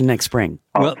condition next spring.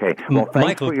 Okay. Well,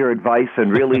 thanks for your advice.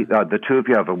 And really, the two of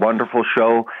you have a wonderful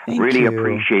show. Really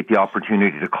appreciate the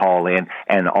opportunity to call in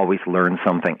and always learn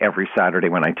something every Saturday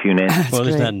when I tune in. Well,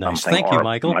 isn't that nice? Thank you,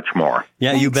 Michael. Much more.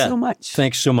 Yeah, you bet. Thanks so much.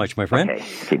 Thanks so much, my friend.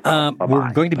 Okay.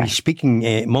 We're going to be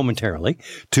speaking momentarily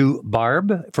to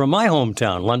Barb from my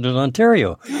hometown, London,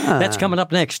 Ontario. That's coming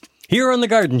up next here on The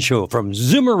Garden Show from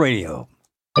Zoomer Radio.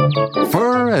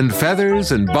 Fur and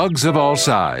feathers and bugs of all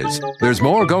size. There's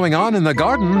more going on in the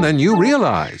garden than you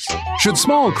realize. Should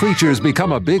small creatures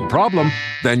become a big problem,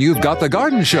 then you've got The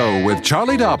Garden Show with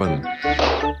Charlie Dobbin.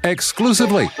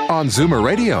 Exclusively on Zoomer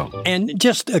Radio. And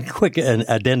just a quick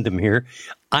addendum here.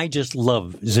 I just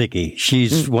love Ziggy.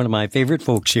 She's one of my favorite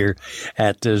folks here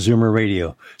at Zoomer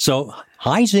Radio. So,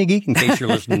 hi, Ziggy, in case you're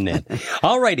listening in.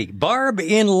 All righty. Barb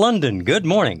in London. Good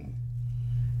morning.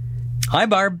 Hi,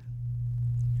 Barb.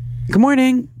 Good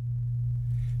morning.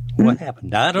 What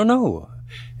happened? I don't know.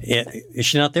 Is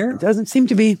she not there? Doesn't seem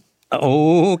to be.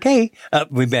 Okay.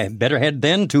 We better head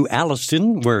then to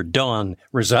Alliston, where Dawn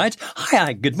resides.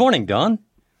 Hi. Good morning, Dawn.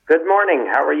 Good morning.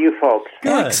 How are you folks?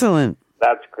 Good. Excellent.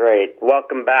 That's great.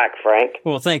 Welcome back, Frank.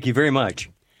 Well, thank you very much.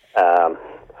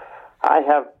 I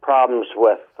have problems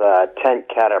with tent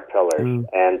caterpillars,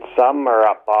 and some are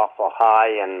up awful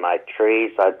high in my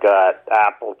trees. I've got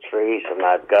apple trees, and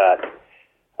I've got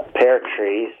pear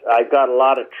trees. I've got a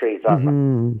lot of trees on my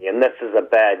tree, and this is a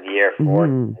bad year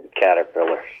for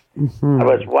caterpillars. I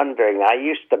was wondering, I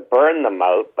used to burn them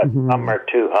out, but some are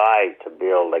too high to be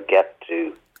able to get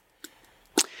to.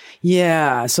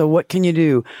 Yeah, so what can you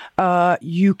do?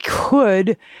 You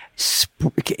could,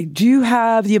 do you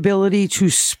have the ability to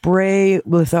spray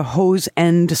with a hose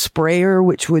end sprayer,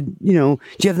 which would, do you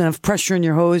have enough pressure in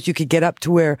your hose you could get up to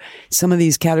where some of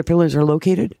these caterpillars are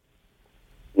located?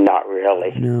 Not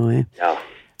really. No, eh? No.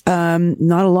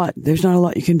 Not a lot. There's not a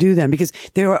lot you can do then because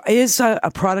there is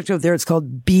a product out there. It's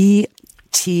called Bee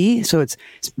T. So it's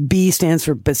B stands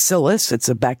for bacillus. It's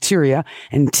a bacteria.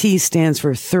 And T stands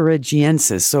for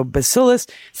thuringiensis. So Bacillus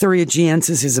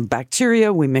thuringiensis is a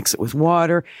bacteria. We mix it with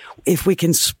water. If we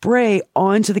can spray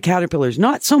onto the caterpillars,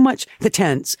 not so much the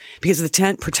tents, because the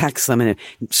tent protects them and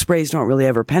sprays don't really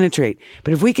ever penetrate.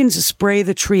 But if we can spray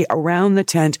the tree around the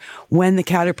tent when the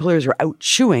caterpillars are out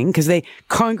chewing, because they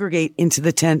congregate into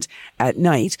the tent at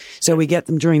night, so we get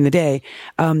them during the day,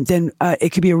 then it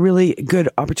could be a really good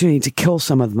opportunity to kill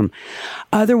some of them.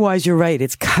 Otherwise, you're right.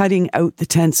 It's cutting out the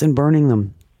tents and burning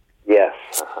them. Yes.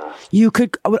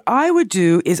 What I would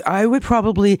do is I would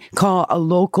probably call a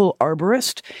local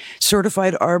arborist,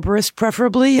 certified arborist,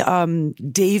 preferably.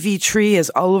 Davy Tree is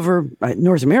all over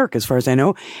North America, as far as I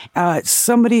know. Get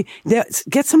somebody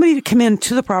to come in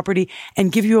to the property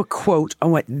and give you a quote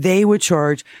on what they would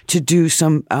charge to do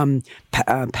some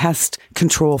pest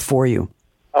control for you.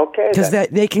 Okay. Because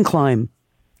they can climb.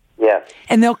 Yes.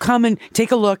 And they'll come and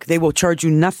take a look. They will charge you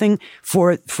nothing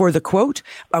for the quote.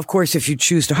 Of course, if you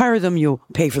choose to hire them, you'll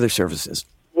pay for their services.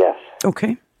 Yes.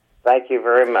 Okay. Thank you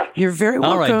very much. You're very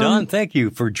welcome. All right, Don, thank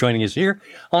you for joining us here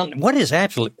on what is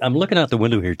actually, I'm looking out the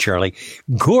window here, Charlie.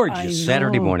 Gorgeous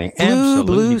Saturday morning. Absolutely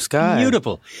blue sky.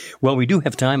 Beautiful. Well, we do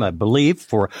have time, I believe,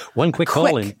 for one quick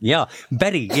call. And yeah,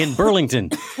 Betty in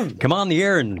Burlington. Come on the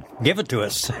air and give it to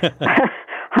us.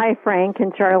 Hi, Frank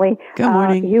and Charlie. Good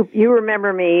morning. You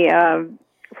remember me,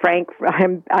 Frank.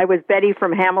 I was Betty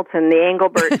from Hamilton, the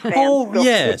Engelbert fan. Oh,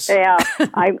 yes. Yeah.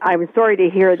 I'm sorry to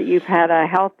hear that you've had a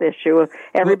health issue.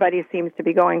 Everybody seems to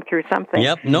be going through something.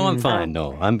 Yep. No, I'm fine.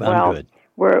 No, I'm good.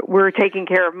 We're taking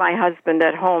care of my husband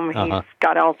at home. He's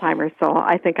got Alzheimer's, so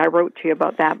I think I wrote to you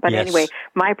about that. But anyway,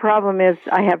 my problem is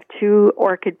I have 2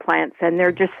 orchid plants, and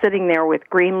they're just sitting there with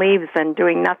green leaves and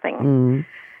doing nothing. Mm.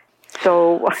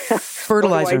 So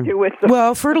fertilizer. What do I do with them?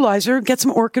 Well, fertilizer. Get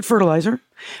some orchid fertilizer.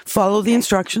 Follow the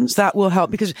instructions. That will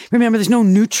help, because remember, there's no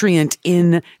nutrient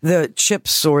in the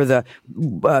chips or the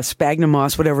sphagnum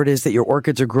moss, whatever it is that your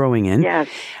orchids are growing in. Yes.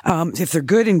 If they're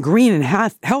good and green and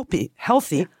healthy,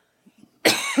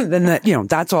 then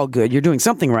that's all good. You're doing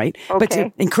something right. Okay. But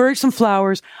to encourage some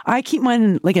flowers, I keep mine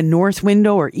in like a north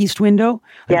window or east window,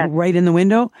 right in the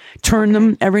window. Turn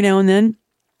them every now and then.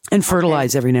 And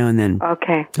fertilize every now and then.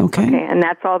 Okay. And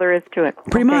that's all there is to it.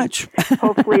 Pretty much.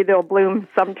 Hopefully they'll bloom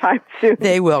sometime soon.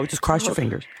 They will. Just cross your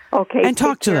fingers. Okay. And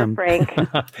talk to them. Frank.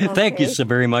 Thank you so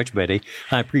very much, Betty.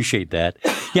 I appreciate that.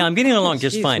 Yeah, I'm getting along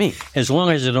just fine. Me. As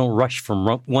long as I don't rush from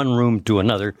one room to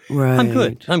another. Right.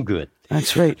 I'm good.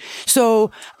 That's right.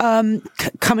 So,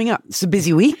 coming up, it's a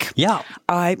busy week. Yeah.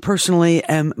 I personally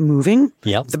am moving.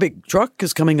 Yep. The big truck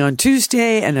is coming on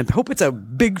Tuesday, and I hope it's a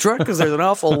big truck because there's an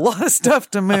awful lot of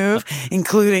stuff to move,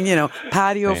 including,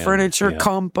 patio furniture,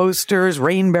 composters,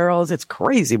 rain barrels. It's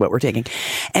crazy what we're taking.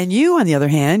 And you, on the other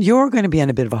hand, you're going to be on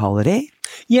a bit of a holiday.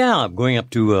 Yeah, I'm going up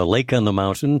to a lake on the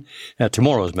mountain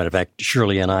tomorrow. As a matter of fact,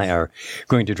 Shirley and I are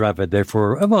going to drive out there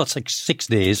for, it's like 6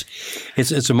 days.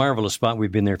 It's a marvelous spot.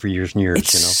 We've been there for years and years.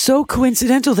 It's so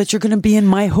coincidental that you're going to be in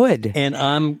my hood.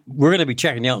 And we're going to be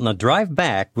checking out on the drive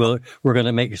back. We're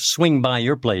going to swing by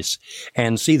your place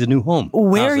and see the new home.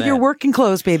 Wear your working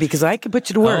clothes, baby, because I can put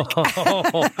you to work.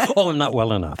 I'm not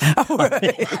well enough. All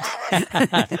right.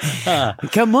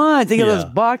 Come on, think of those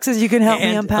boxes you can help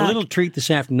me unpack. A little treat this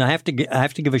afternoon. I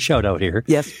have to give a shout out here.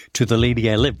 Yes. To the lady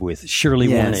I live with, Shirley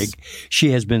Warnig.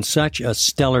 She has been such a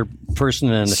stellar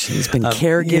person, and she's been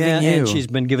caregiving you. And she's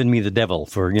been giving me the devil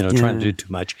for trying to do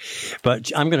too much.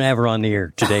 But I'm going to have her on the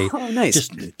air today. Oh, nice.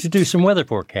 Just to do some weather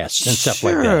forecasts and stuff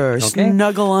like that. Sure.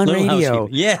 Snuggle on radio.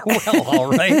 Yeah. Well, all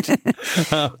right.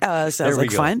 Sounds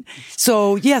like fun.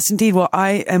 So yes, indeed. Well,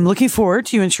 I am looking forward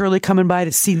to you and Shirley coming by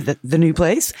to see the new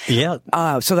place. Yeah.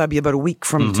 So that'll be about a week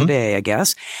from today, I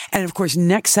guess. And of course,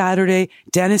 next Saturday,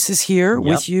 Dennis is here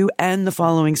with you, and the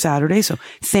following Saturday. So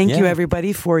thank you,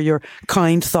 everybody, for your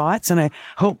kind thoughts. And I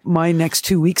hope my next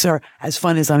 2 weeks are as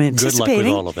fun as I'm anticipating. Good luck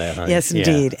with all of that. Huh? Yes,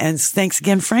 indeed. And thanks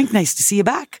again, Frank. Nice to see you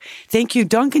back. Thank you,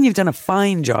 Duncan. You've done a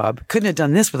fine job. Couldn't have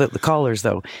done this without the callers,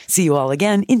 though. See you all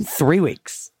again in 3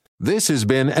 weeks. This has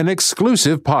been an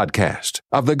exclusive podcast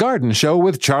of The Garden Show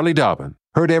with Charlie Dobbin.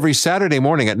 Heard every Saturday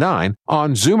morning at 9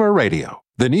 on Zoomer Radio,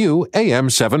 the new AM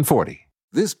 740.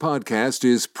 This podcast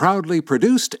is proudly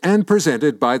produced and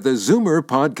presented by the Zoomer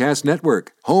Podcast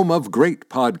Network, home of great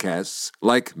podcasts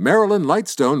like Marilyn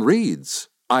Lightstone Reads,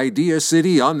 Idea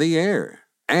City on the Air,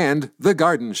 and The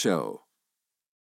Garden Show.